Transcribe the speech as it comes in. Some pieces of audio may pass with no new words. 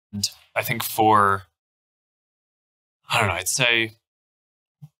And I think I don't know, I'd say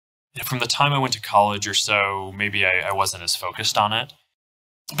from the time I went to college or so, maybe I wasn't as focused on it.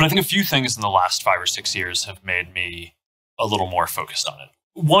 But I think a few things in the last 5 or 6 years have made me a little more focused on it.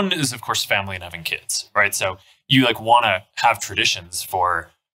 One is, of course, family and having kids, right? So you want to have traditions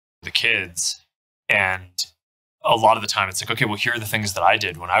for the kids. And a lot of the time it's like, okay, well, here are the things that I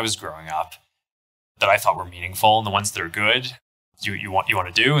did when I was growing up that I thought were meaningful, and the ones that are good you want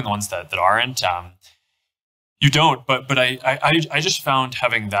to do, and the ones that aren't, you don't. But I just found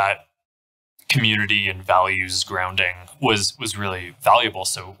having that community and values grounding was really valuable.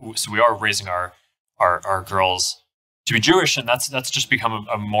 So we are raising our girls to be Jewish, and that's just become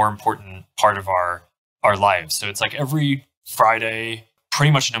a more important part of our lives. So it's like every Friday,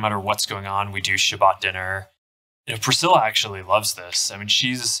 pretty much no matter what's going on, we do Shabbat dinner. Priscilla actually loves this. I mean,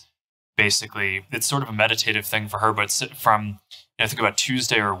 she's basically, it's sort of a meditative thing for her, but from, I think about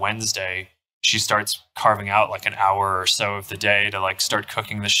Tuesday or Wednesday, she starts carving out like an hour or so of the day to start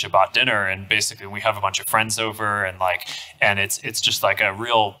cooking this Shabbat dinner. And basically we have a bunch of friends over, and it's just like a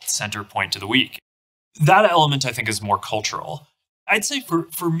real center point to the week. That element, I think, is more cultural. I'd say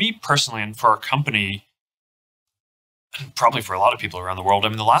for me personally, and for our company, and probably for a lot of people around the world, I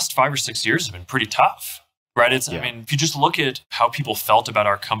mean, the last 5 or 6 years have been pretty tough, right? I mean, if you just look at how people felt about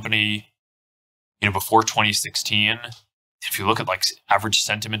our company, before 2016, if you look at average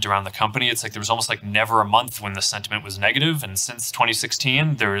sentiment around the company, it's like there was almost never a month when the sentiment was negative. And since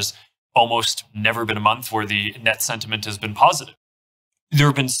 2016, there's almost never been a month where the net sentiment has been positive. There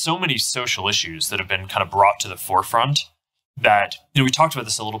have been so many social issues that have been kind of brought to the forefront that, we talked about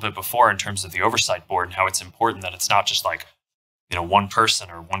this a little bit before in terms of the oversight board and how it's important that it's not just one person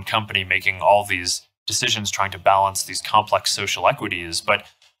or one company making all these decisions trying to balance these complex social equities. But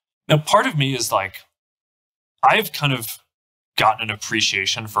now part of me is I've kind of gotten an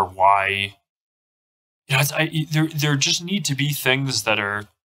appreciation for why, there just need to be things that are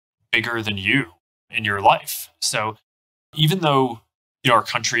bigger than you in your life. So even though, our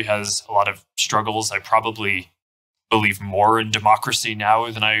country has a lot of struggles, I probably believe more in democracy now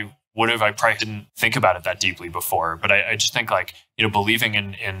than I would have. I probably didn't think about it that deeply before, but I just think believing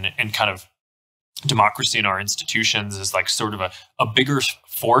in kind of democracy in our institutions is sort of a bigger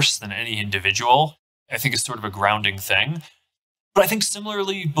force than any individual, I think is sort of a grounding thing. But I think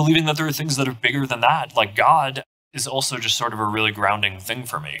similarly, believing that there are things that are bigger than that, like God, is also just sort of a really grounding thing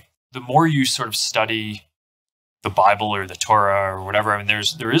for me. The more you sort of study the Bible or the Torah or whatever, I mean, there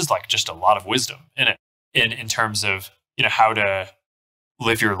is just a lot of wisdom in it, in terms of, how to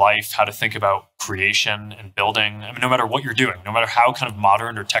live your life, how to think about creation and building. I mean, no matter what you're doing, no matter how kind of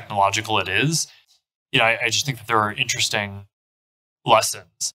modern or technological it is, I just think that there are interesting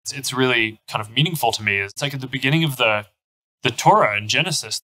lessons. It's really kind of meaningful to me. It's at the beginning of the Torah in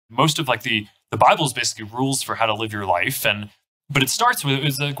Genesis, most of the Bible is basically rules for how to live your life. But it starts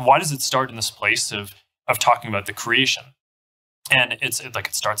with, why does it start in this place of talking about the creation? And it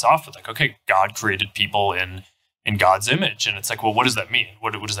starts off with okay, God created people in God's image. And it's well, what does that mean?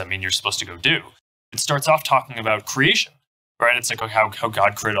 What does that mean you're supposed to go do? It starts off talking about creation, right? It's how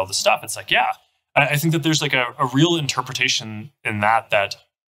God created all this stuff. It's yeah. I think that there's a real interpretation in that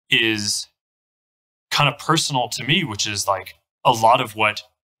is kind of personal to me, which is a lot of what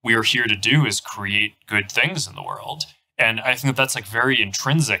we are here to do is create good things in the world. And I think that that's very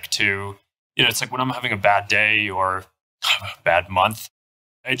intrinsic to, it's when I'm having a bad day or a bad month,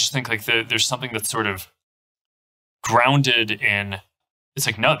 I just think there's something that's sort of grounded in,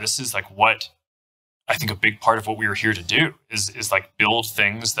 it's no, this is what I think a big part of what we are here to do is build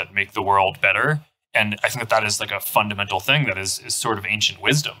things that make the world better. And I think that is a fundamental thing that is sort of ancient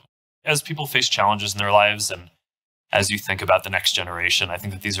wisdom. As people face challenges in their lives and as you think about the next generation, I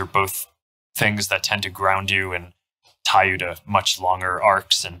think that these are both things that tend to ground you and tie you to much longer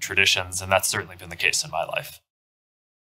arcs and traditions. And that's certainly been the case in my life.